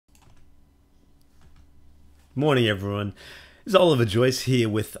Morning, everyone. This is Oliver Joyce here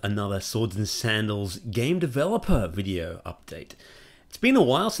with another Swords and Sandals game developer video update. It's been a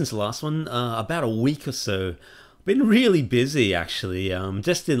while since the last one, about a week or so. Been really busy, actually,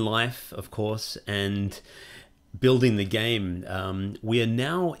 just in life, of course, and building the game. We are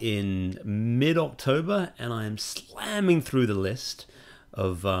now in mid-October, and I am slamming through the list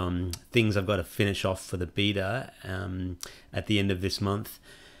of things I've got to finish off for the beta at the end of this month.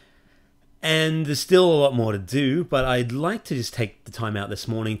 And there's still a lot more to do, but I'd like to just take the time out this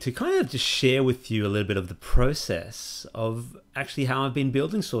morning to kind of just share with you a little bit of the process of actually how I've been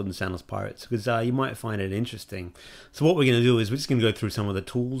building Swords and Sandals Pirates, because you might find it interesting. So what we're going to do is we're just going to go through some of the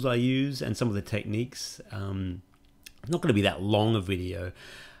tools I use and some of the techniques. It's not going to be that long a video,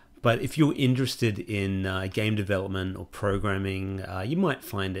 but if you're interested in game development or programming, you might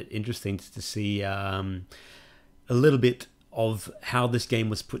find it interesting to see a little bit of how this game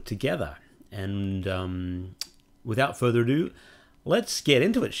was put together. And without further ado, let's get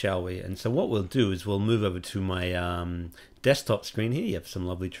into it, shall we? And so what we'll do is we'll move over to my desktop screen here. You have some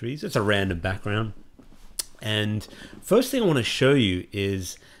lovely trees. It's a random background. And first thing I want to show you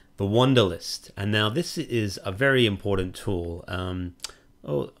is the Wonder List. And now this is a very important tool.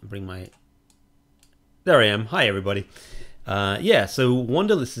 Bring my... There I am. Hi, everybody. Yeah, so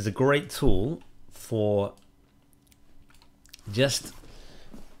Wonder List is a great tool for just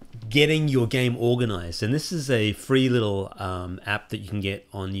getting your game organized, and this is a free little app that you can get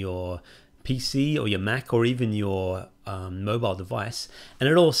on your PC or your Mac or even your mobile device, and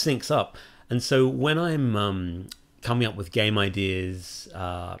it all syncs up. And so when I'm coming up with game ideas,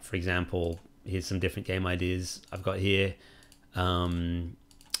 for example, here's some different game ideas I've got here.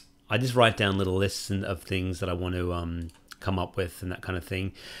 I just write down little lists of things that I want to come up with and that kind of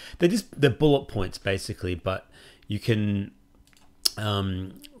thing. They're bullet points basically, but you can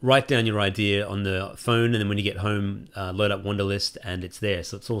write down your idea on the phone, and then when you get home, load up Wunderlist, and it's there.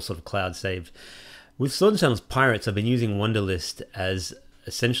 So it's all sort of cloud saved. With Swords and Sandals Pirates, I've been using Wunderlist as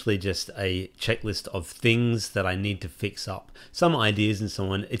essentially just a checklist of things that I need to fix up, some ideas and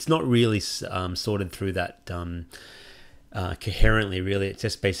so on. It's not really sorted through that coherently, really. It's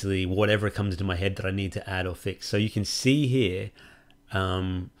just basically whatever comes into my head that I need to add or fix. So you can see here,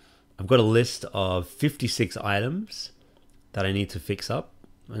 I've got a list of 56 items that I need to fix up,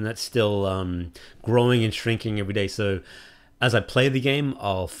 and that's still growing and shrinking every day. So as I play the game,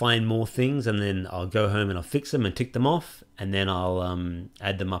 I'll find more things, and then I'll go home and I'll fix them and tick them off, and then I'll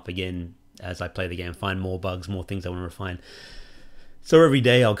add them up again as I play the game, find more bugs, more things I want to refine. So every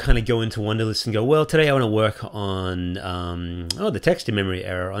day I'll kind of go into Wunderlist and go, well, today I want to work on the texture memory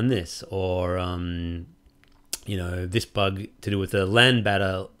error on this, or you know, this bug to do with the land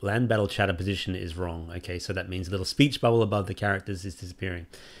battle chatter position is wrong. Okay, so that means a little speech bubble above the characters is disappearing.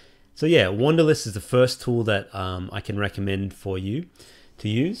 So yeah, Wunderlist is the first tool that I can recommend for you to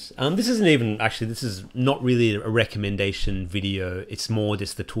use. This isn't even, actually, this is not really a recommendation video. It's more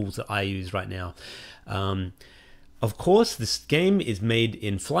just the tools that I use right now. Of course, this game is made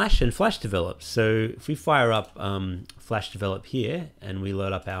in Flash and Flash Develop. So if we fire up Flash Develop here and we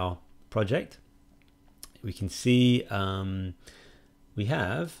load up our project, we can see we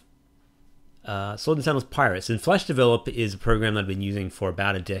have Swords and Sandals Pirates. And Flash Develop is a program that I've been using for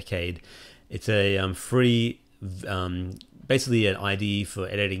about a decade. It's a free, basically an IDE for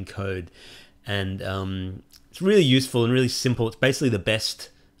editing code. And it's really useful and really simple. It's basically the best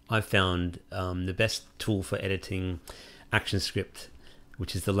I've found, the best tool for editing ActionScript,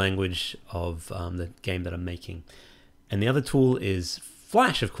 which is the language of the game that I'm making. And the other tool is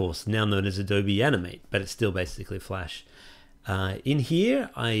Flash, of course, now known as Adobe Animate, but it's still basically Flash. In here,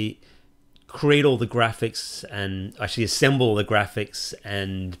 I create all the graphics and actually assemble all the graphics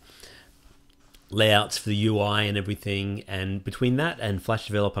and layouts for the UI and everything. And between that and Flash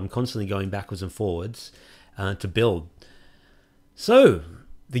Develop, I'm constantly going backwards and forwards to build. So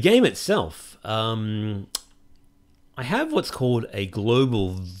the game itself, I have what's called a global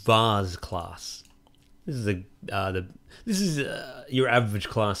vase class. This is your average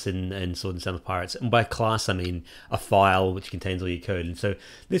class in Swords and Sandals Pirates. And by class, I mean a file which contains all your code. And so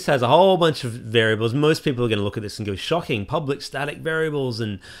this has a whole bunch of variables. Most people are going to look at this and go, shocking, public static variables.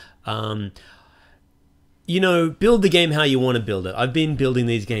 And, you know, build the game how you want to build it. I've been building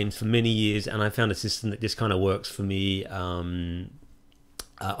these games for many years, and I found a system that just kind of works for me.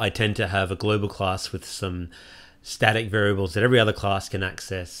 I tend to have a global class with some static variables that every other class can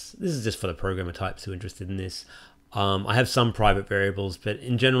access. This is just for the programmer types who are interested in this. I have some private variables, but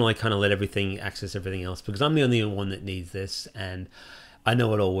in general, I kind of let everything access everything else because I'm the only one that needs this, and I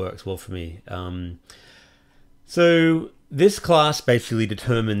know it all works well for me. So this class basically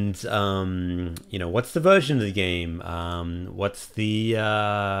determines, you know, what's the version of the game, what's the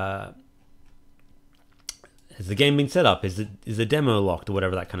has the game been set up, is the demo locked or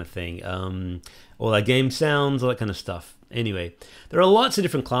whatever, that kind of thing, all that game sounds, all that kind of stuff. Anyway, there are lots of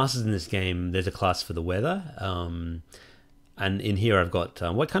different classes in this game. There's a class for the weather, and in here I've got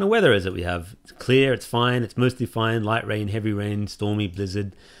what kind of weather is it? We have it's clear, it's fine, it's mostly fine, light rain, heavy rain, stormy,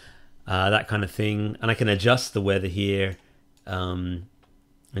 blizzard, that kind of thing. And I can adjust the weather here and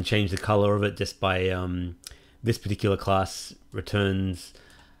change the color of it just by this particular class returns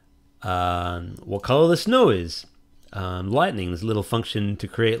what color the snow is. Lightning, there's a little function to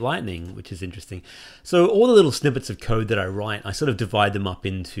create lightning, which is interesting. So all the little snippets of code that I write, I sort of divide them up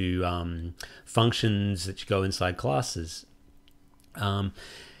into functions that go inside classes.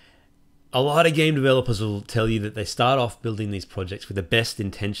 A lot of game developers will tell you that they start off building these projects with the best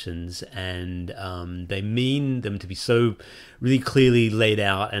intentions, and they mean them to be so really clearly laid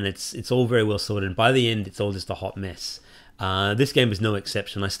out, and it's all very well sorted, and by the end it's all just a hot mess. This game is no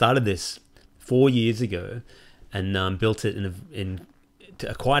exception. I started this 4 years ago and built it in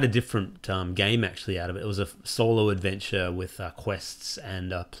quite a different game actually out of it. It was a solo adventure with quests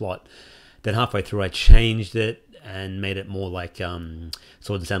and a plot. Then halfway through I changed it and made it more like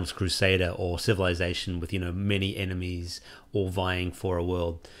Swords and Sandals Crusader or Civilization, with, you know, many enemies all vying for a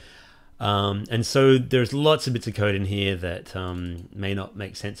world. And so there's lots of bits of code in here that may not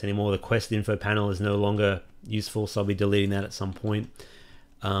make sense anymore. The quest info panel is no longer useful, so I'll be deleting that at some point.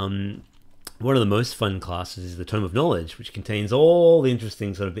 One of the most fun classes is the Tome of Knowledge, which contains all the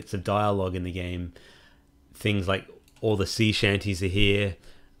interesting sort of bits of dialogue in the game. Things like all the sea shanties are here.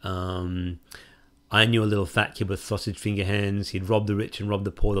 I knew a little fat kid with sausage finger hands. He'd rob the rich and rob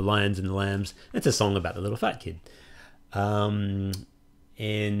the poor, the lions and the lambs. It's a song about the little fat kid. And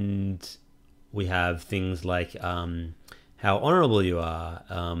we have things like how honorable you are,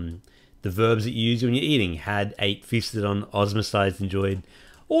 the verbs that you use when you're eating: had, ate, feasted on, osmosized, enjoyed,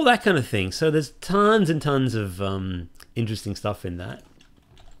 all that kind of thing. So there's tons and tons of interesting stuff in that.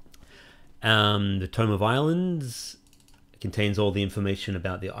 The Tome of Islands contains all the information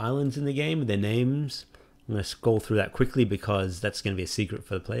about the islands in the game, their names. I'm going to scroll through that quickly because that's going to be a secret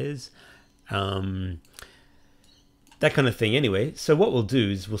for the players. That kind of thing. Anyway, so what we'll do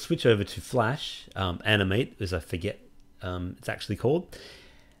is we'll switch over to Flash, Animate, as I forget it's actually called.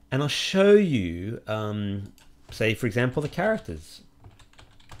 And I'll show you, say, for example, the characters.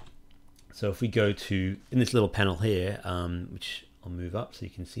 So if we go to, in this little panel here, which I'll move up so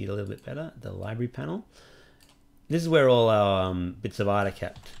you can see it a little bit better, the library panel. This is where all our bits of art are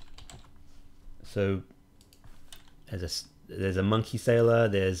kept. So there's a monkey sailor,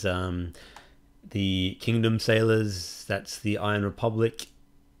 there's the Kingdom sailors, that's the Iron Republic.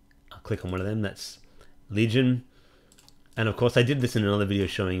 I'll click on one of them, that's Legion. And of course I did this in another video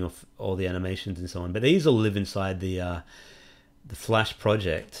showing off all the animations and so on, but these all live inside the Flash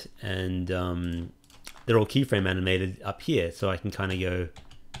project, and they're all keyframe animated up here, so I can kind of go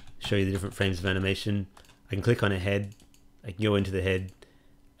show you the different frames of animation. I can click on a head, I can go into the head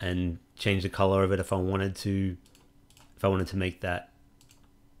and change the color of it if I wanted to. If I wanted to make that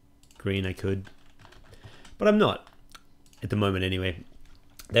green, I could, but I'm not at the moment anyway.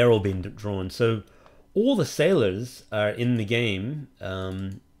 They're all being drawn. So all the sailors are in the game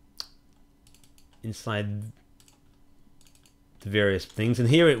inside the various things, and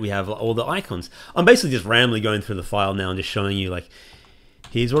here we have all the icons. I'm basically just randomly going through the file now and just showing you, like,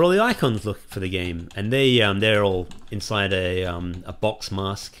 here's what all the icons look for the game, and they're all inside a box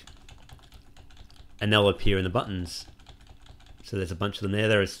mask, and they'll appear in the buttons. So there's a bunch of them there.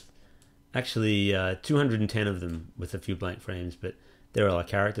 There's actually 210 of them with a few blank frames, but there are our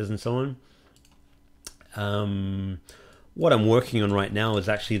characters and so on. What I'm working on right now is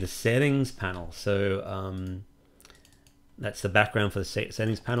actually the settings panel. So that's the background for the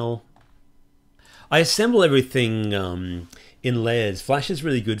settings panel. I assemble everything in layers. Flash is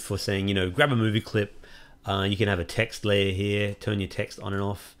really good for saying, you know, grab a movie clip. You can have a text layer here, turn your text on and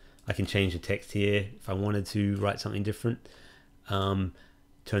off. I can change the text here if I wanted to write something different.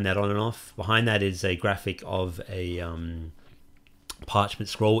 Turn that on and off. Behind that is a graphic of a parchment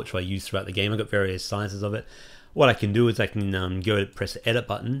scroll, which I use throughout the game. I've got various sizes of it. What I can do is I can go to press the edit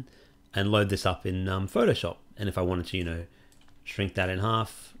button and load this up in Photoshop. And if I wanted to, you know, shrink that in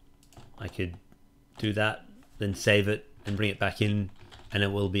half, I could do that, then save it and bring it back in, and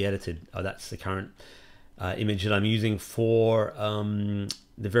it will be edited. Oh, that's the current image that I'm using for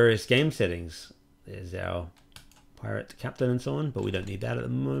the various game settings. There's our pirate captain and so on, but we don't need that at the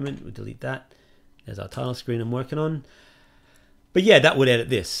moment. We'll delete that. There's our title screen I'm working on. But yeah, that would edit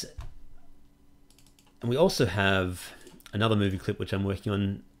this. And we also have another movie clip which I'm working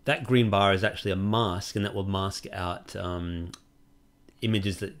on. That green bar is actually a mask, and that will mask out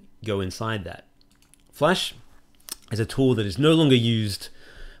images that go inside that. Flash is a tool that is no longer used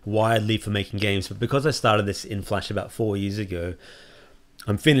widely for making games, but because I started this in Flash about 4 years ago,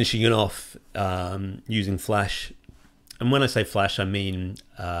 I'm finishing it off using Flash. And when I say Flash, I mean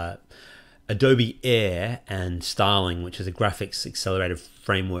Adobe Air and Starling, which is a graphics accelerator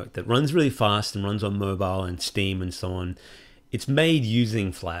framework that runs really fast and runs on mobile and Steam and so on. It's made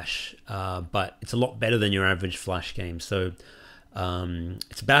using Flash, but it's a lot better than your average Flash game. So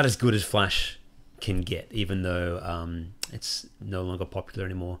it's about as good as Flash can get, even though it's no longer popular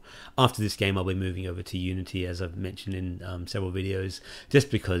anymore. After this game, I'll be moving over to Unity, as I've mentioned in several videos,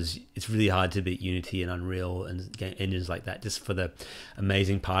 just because it's really hard to beat Unity and Unreal and engines like that, just for the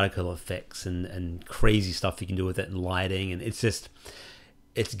amazing particle effects and crazy stuff you can do with it, and lighting, and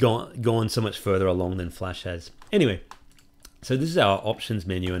it's gone so much further along than Flash has. Anyway, so this is our options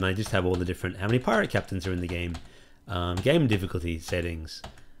menu, and I just have all the different, how many pirate captains are in the game, game difficulty settings,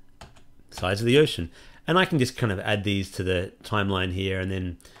 size of the ocean, and I can just kind of add these to the timeline here, and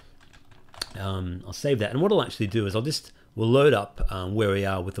then I'll save that. And what I'll actually do is we'll load up where we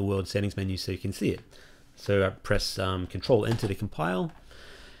are with the world settings menu so you can see it. So I press Control Enter to compile.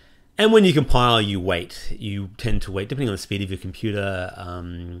 And when you compile, you wait. You tend to wait, depending on the speed of your computer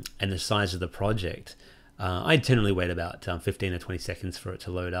and the size of the project. I generally wait about 15 or 20 seconds for it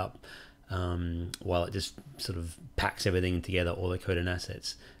to load up while it just sort of packs everything together, all the code and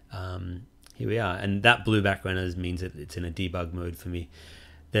assets. Here we are, and that blue background means that it's in a debug mode for me.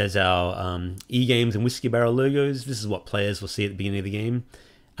 There's our e-games and Whiskey Barrel logos. This is what players will see at the beginning of the game.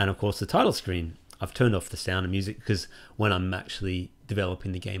 And of course the title screen. I've turned off the sound and music because when I'm actually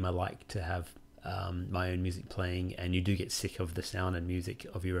developing the game, I like to have my own music playing, and you do get sick of the sound and music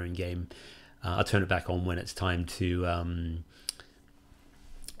of your own game. I'll turn it back on when it's time to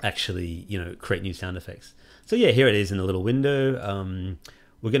actually, create new sound effects. So yeah, here it is in a little window.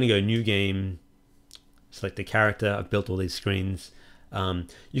 We're going to go new game, select the character. I've built all these screens.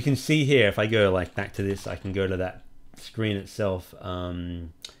 You can see here, if I go back to this, I can go to that screen itself.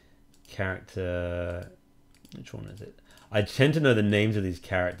 Character, which one is it? I tend to know the names of these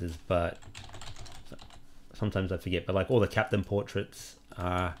characters, but sometimes I forget. But all the captain portraits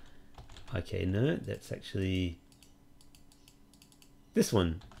are, okay, no, that's actually this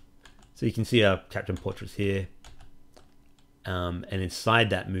one. So you can see our captain portraits here. And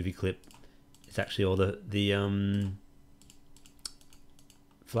inside that movie clip, it's actually all the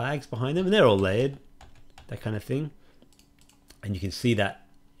flags behind them, and they're all layered, that kind of thing. And you can see that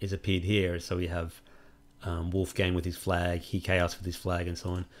is appeared here. So we have Wolfgang with his flag, He Chaos with his flag, and so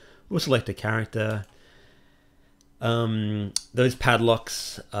on. We'll select a character. Those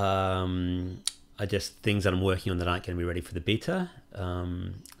padlocks are just things that I'm working on that aren't going to be ready for the beta.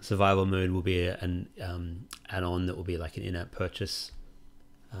 Survival mode will be an add-on that will be like an in-app purchase.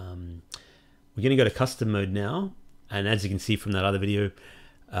 We're going to go to custom mode now, and as you can see from that other video,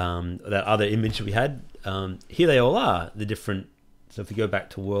 that other image that we had, here they all are, the different. So if we go back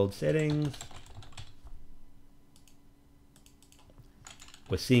to world settings,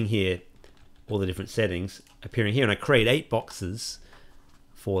 we're seeing here all the different settings appearing here, and I create 8 boxes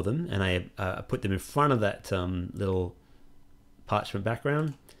for them, and I put them in front of that little parchment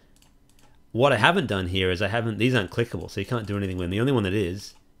background. What I haven't done here is these aren't clickable, so you can't do anything with them. The only one that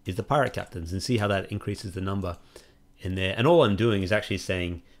is the pirate captains, and see how that increases the number in there. And all I'm doing is actually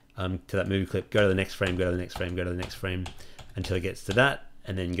saying to that movie clip, go to the next frame, go to the next frame, go to the next frame, until it gets to that,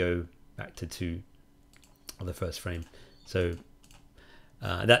 and then go back to 2 of the first frame. So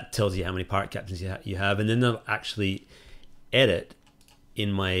that tells you how many pirate captains you have, and then they'll actually edit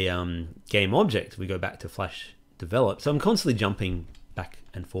in my game object. We go back to Flash develop, so I'm constantly jumping back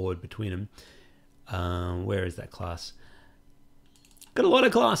and forward between them. Where is that class? Got a lot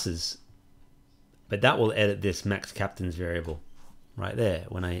of classes, but that will edit this max captains variable right there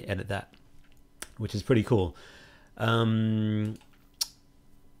when I edit that, which is pretty cool. Continue.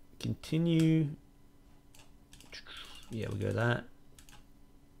 Yeah, we'll go that.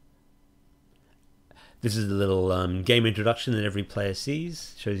 This is the little game introduction that every player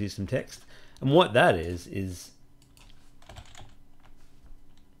sees. Shows you some text. And what that is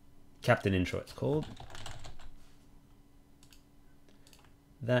Captain Intro, it's called.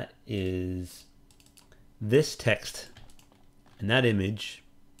 That is this text and that image.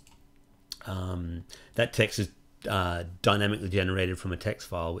 That text is dynamically generated from a text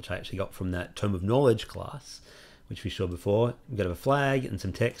file, which I actually got from that Tome of Knowledge class, which we showed before. We've got a flag and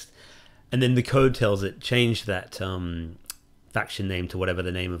some text. And then the code tells it, change that faction name to whatever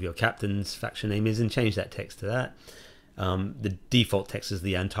the name of your captain's faction name is, and change that text to that. The default text is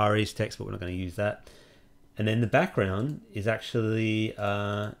the Antares text, but we're not going to use that. And then the background is actually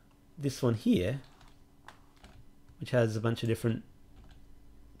this one here, which has a bunch of different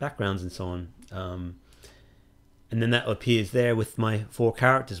backgrounds and so on. And then that appears there with my 4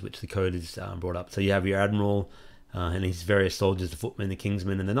 characters, which the code is brought up. So you have your admiral and his various soldiers, the footman, the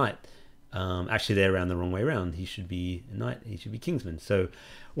kingsman, and the knight. Actually, they're around the wrong way around. He should be a knight, he should be kingsman. So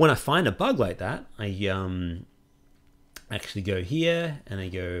when I find a bug like that, I actually go here and I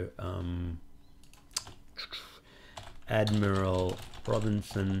go Admiral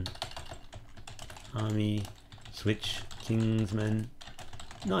Robinson, Army, switch, kingsman,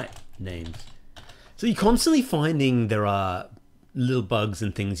 knight names. So you're constantly finding there are little bugs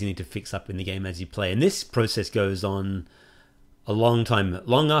and things you need to fix up in the game as you play. And this process goes on a long time.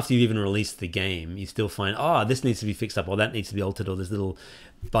 Long after you've even released the game, you still find, this needs to be fixed up, or that needs to be altered, or there's little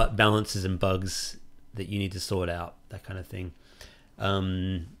balances and bugs that you need to sort out, that kind of thing.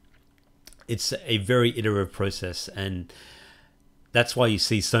 It's a very iterative process, and that's why you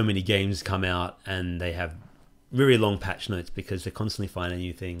see so many games come out and they have really long patch notes, because they're constantly finding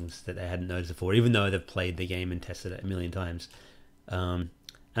new things that they hadn't noticed before, even though they've played the game and tested it a million times. And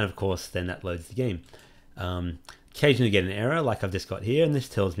of course, then that loads the game. Occasionally you get an error like I've just got here, and this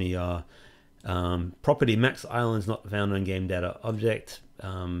tells me property max islands not found on game data object.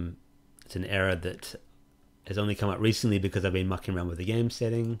 It's an error that has only come up recently because I've been mucking around with the game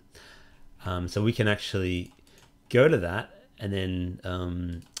setting. So we can actually go to that and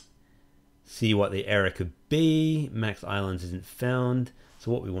then see what the error could be. Max islands isn't found.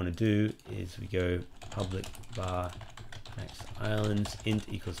 So what we want to do is we go public var max islands int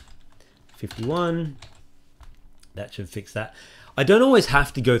equals 51. That should fix that. I don't always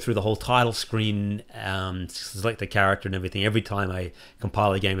have to go through the whole title screen, select the character and everything every time I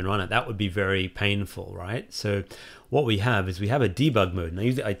compile a game and run it. That would be very painful, right? So what we have is we have a debug mode.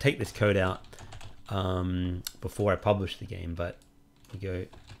 And I take this code out before I publish the game, but we go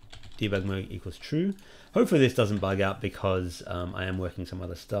debug mode equals true. Hopefully this doesn't bug out because I am working some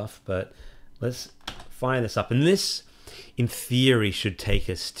other stuff, but let's fire this up. And this, in theory, should take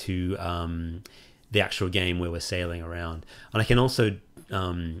us to the actual game where we're sailing around. And I can also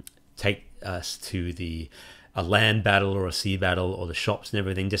take us to a land battle or a sea battle or the shops and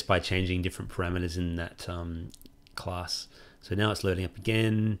everything just by changing different parameters in that class. So now it's loading up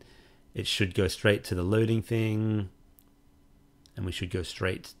again. It should go straight to the loading thing. And we should go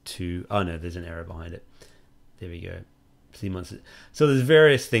straight to, oh no, there's an error behind it. There we go. Sea monsters. So there's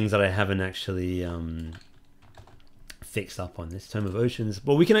various things that I haven't actually fixed up on this. Tome of Oceans.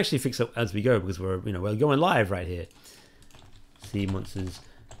 Well, we can actually fix up as we go because we're going live right here. Sea monsters.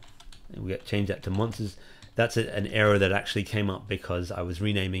 And we got change that to monsters. That's an error that actually came up because I was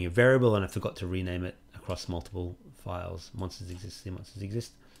renaming a variable and I forgot to rename it across multiple files. Monsters exist. Sea monsters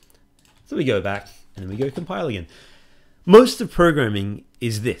exist. So we go back and then we go compile again. Most of programming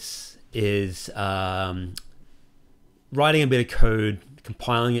is this, writing a bit of code,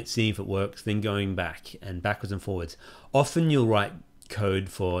 compiling it, seeing if it works, then going back and backwards and forwards. Often you'll write code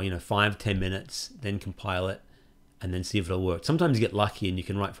for 5-10 minutes, then compile it, and then see if it'll work. Sometimes you get lucky and you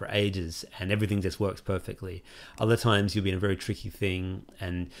can write for ages and everything just works perfectly. Other times you'll be in a very tricky thing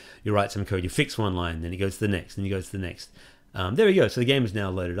and you write some code, you fix one line, then it goes to the next, and you go to the next. There we go. So the game is now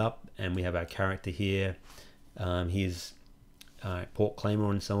loaded up and we have our character here. Here's Port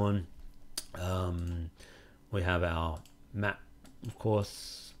Claymore and so on. We have our map, of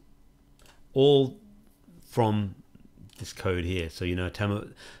course, all from this code here. So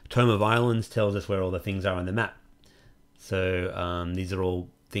Tome of Islands tells us where all the things are on the map. So these are all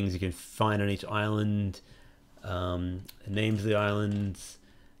things you can find on each island, the names of the islands,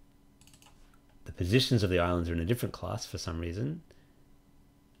 the positions of the islands are in a different class for some reason.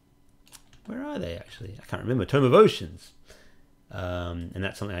 Where are they actually? I can't remember. Tome of Oceans. And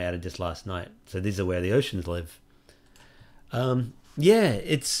that's something I added just last night. So these are where the oceans live. Yeah,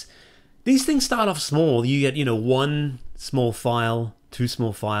 these things start off small. You get, one small file, 2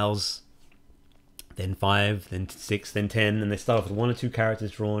 small files, then 5, then 6, then 10, and they start off with 1 or 2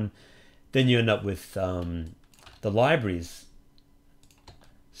 characters drawn. Then you end up with the libraries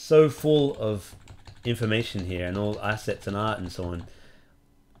so full of information here and all assets and art and so on.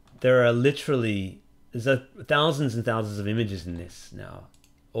 There are literally thousands and thousands of images in this now,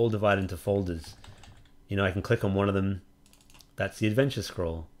 all divided into folders. I can click on one of them. That's the adventure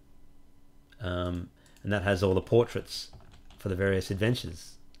scroll. And that has all the portraits for the various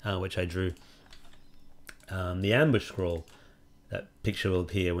adventures, which I drew. The ambush scroll, that picture will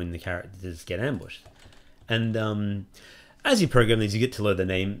appear when the characters get ambushed. And as you program these, you get to learn the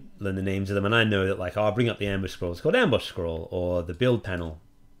names of them. And I know that, like, I'll bring up the ambush scroll. It's called ambush scroll, or the build panel.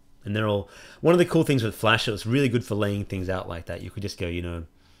 And they're all, one of the cool things with Flash, it was really good for laying things out like that. You could just go, you know,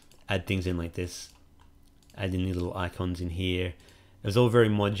 add things in like this, add in little icons in here. It was all very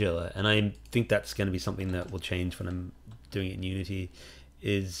modular, and I think that's going to be something that will change when I'm doing it in Unity,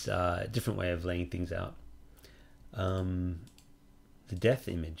 is a different way of laying things out. The death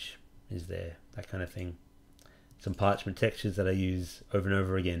image is there, that kind of thing. Some parchment textures that I use over and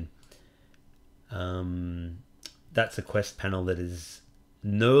over again. That's a quest panel that is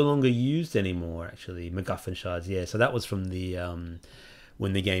no longer used anymore, actually. MacGuffin shards, yeah. So that was from the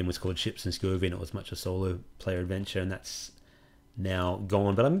when the game was called Ships and Scovy, and it was much a solo player adventure, and that's now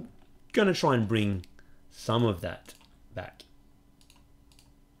gone. But I'm going to try and bring some of that back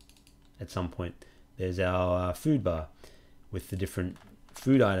at some point. There's our food bar with the different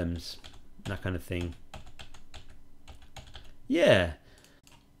food items, that kind of thing. Yeah.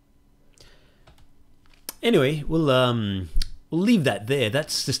 Anyway, we'll leave that there.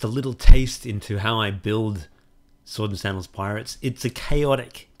 That's just a little taste into how I build Swords and Sandals Pirates. It's a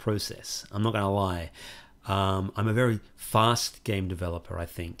chaotic process, I'm not going to lie. I'm a very fast game developer, I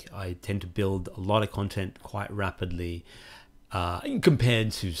think. I tend to build a lot of content quite rapidly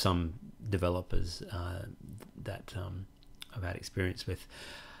compared to some developers that I've had experience with.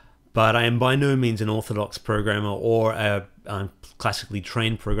 But I am by no means an orthodox programmer or a classically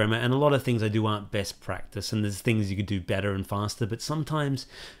trained programmer, and a lot of things I do aren't best practice, and there's things you could do better and faster, but sometimes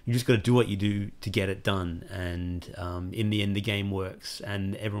you just got to do what you do to get it done, and in the end the game works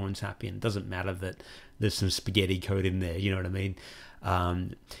and everyone's happy, and it doesn't matter that there's some spaghetti code in there, you know what I mean?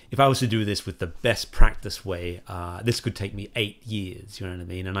 If I was to do this with the best practice way, this could take me 8 years, you know what I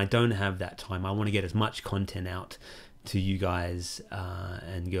mean? And I don't have that time. I want to get as much content out to you guys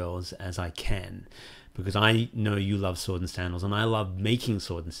and girls as I can, because I know you love Sword and Sandals, and I love making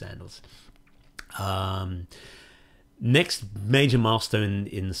Sword and Sandals. Next major milestone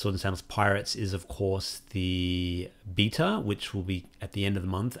in the Swords and Sandals Pirates is, of course, the beta, which will be at the end of the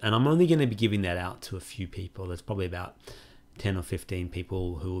month, and I'm only going to be giving that out to a few people. There's probably about 10 or 15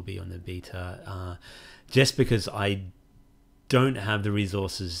 people who will be on the beta, just because I don't have the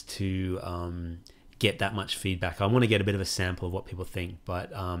resources to get that much feedback. I want to get a bit of a sample of what people think,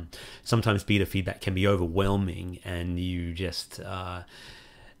 but sometimes beta feedback can be overwhelming, and you just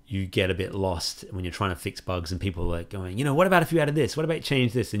you get a bit lost when you're trying to fix bugs, and people are like going, you know, what about if you added this? What about you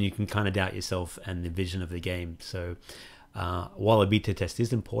change this? And you can kind of doubt yourself and the vision of the game. So while a beta test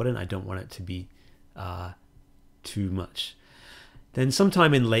is important, I don't want it to be too much. Then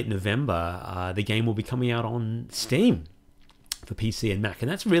sometime in late November, the game will be coming out on Steam for PC and Mac,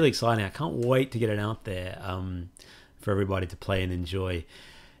 and that's really exciting. I can't wait to get it out there for everybody to play and enjoy.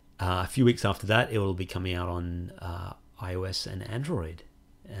 A few weeks after that, it will be coming out on iOS and Android,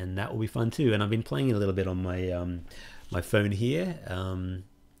 and that will be fun too. And I've been playing it a little bit on my my phone here, on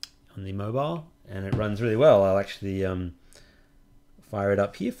the mobile, and it runs really well. I'll actually fire it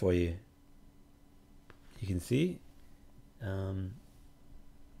up here for you. You can see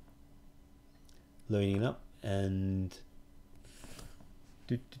loading it up, and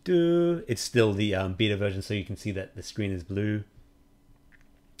it's still the beta version, so you can see that the screen is blue,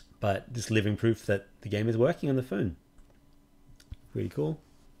 but just living proof that the game is working on the phone. Pretty cool.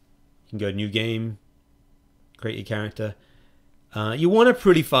 You can go new game, create your character. You want a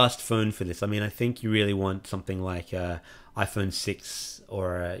pretty fast phone for this. I mean, I think you really want something like a iPhone 6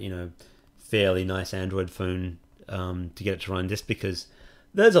 or a, you know, fairly nice Android phone to get it to run, just because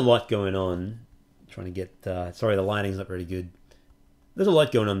there's a lot going on. Trying to get sorry, the lighting's not very good. There's a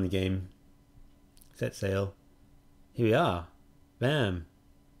lot going on in the game. Set sail. Here we are. Bam.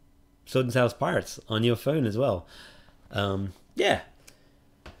 Swords and Sandals Pirates on your phone as well. Yeah.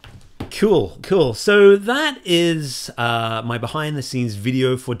 Cool, cool. So that is my behind the scenes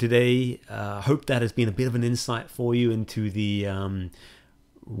video for today. Hope that has been a bit of an insight for you into the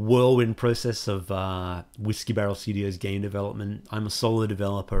whirlwind process of Whiskey Barrel Studios game development. I'm a solo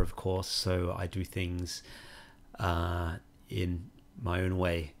developer, of course, so I do things in my own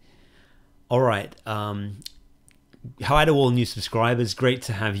way. All right. Hi to all new subscribers. Great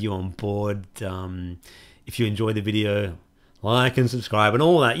to have you on board. If you enjoy the video, like and subscribe and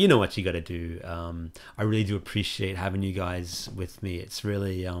all that. You know what you got to do. I really do appreciate having you guys with me. It's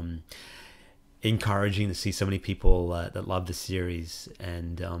really encouraging to see so many people that love the series,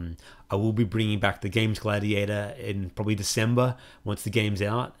 and I will be bringing back the Games Gladiator in probably December once the game's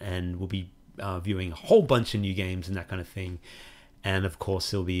out, and we'll be viewing a whole bunch of new games and that kind of thing. And of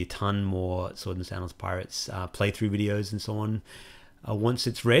course there'll be a ton more Swords and Sandals Pirates playthrough videos and so on once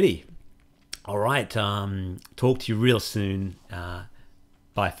it's ready. All right. Talk to you real soon.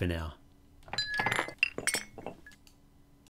 Bye for now.